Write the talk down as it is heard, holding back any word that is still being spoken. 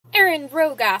Erin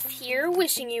Rogoff here,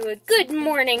 wishing you a good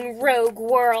morning, Rogue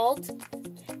World.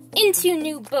 Into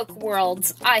new book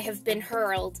worlds I have been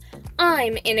hurled.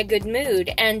 I'm in a good mood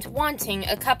and wanting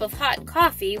a cup of hot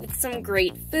coffee with some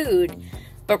great food.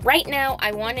 But right now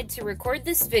I wanted to record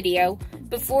this video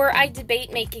before I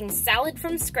debate making salad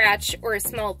from scratch or a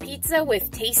small pizza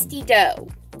with tasty dough.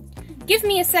 Give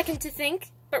me a second to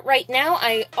think, but right now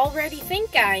I already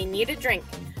think I need a drink.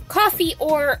 Coffee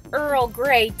or Earl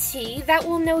Grey tea, that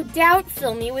will no doubt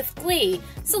fill me with glee.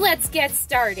 So let's get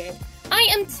started. I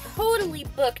am totally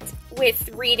booked with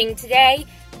reading today,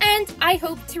 and I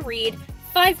hope to read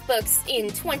 5 books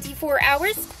in 24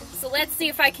 hours, so let's see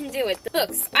if I can do it. The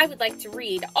books I would like to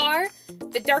read are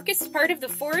The Darkest Part of the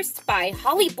Forest by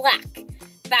Holly Black.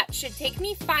 That should take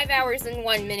me 5 hours and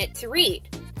 1 minute to read.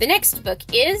 The next book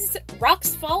is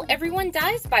Rocks Fall, Everyone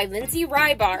Dies by Lindsay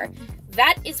Rybar.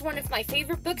 That is one of my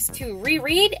favorite books to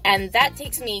reread, and that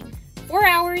takes me 4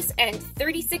 hours and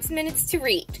 36 minutes to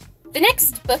read. The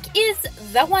next book is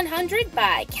The 100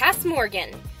 by Cass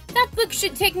Morgan. That book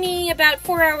should take me about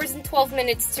 4 hours and 12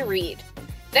 minutes to read.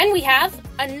 Then we have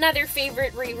another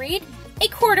favorite reread, A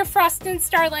Court of Frost and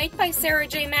Starlight by Sarah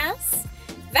J. Maas.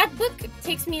 That book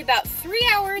takes me about 3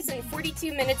 hours and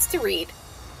 42 minutes to read.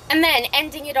 And then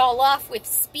ending it all off with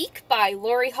Speak by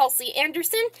Laurie Halsey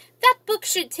Anderson. That book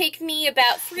should take me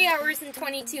about 3 hours and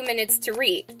 22 minutes to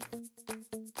read.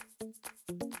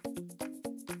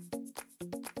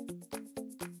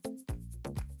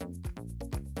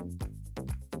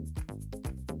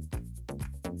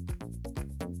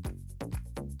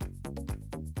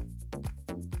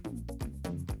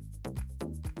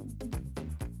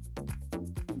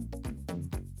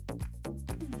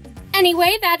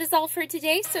 Anyway, that is all for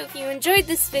today, so if you enjoyed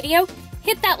this video,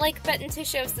 hit that like button to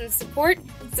show some support,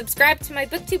 subscribe to my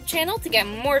BookTube channel to get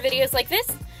more videos like this,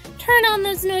 turn on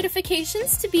those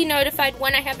notifications to be notified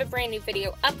when I have a brand new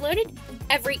video uploaded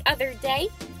every other day.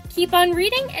 Keep on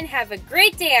reading and have a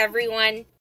great day, everyone!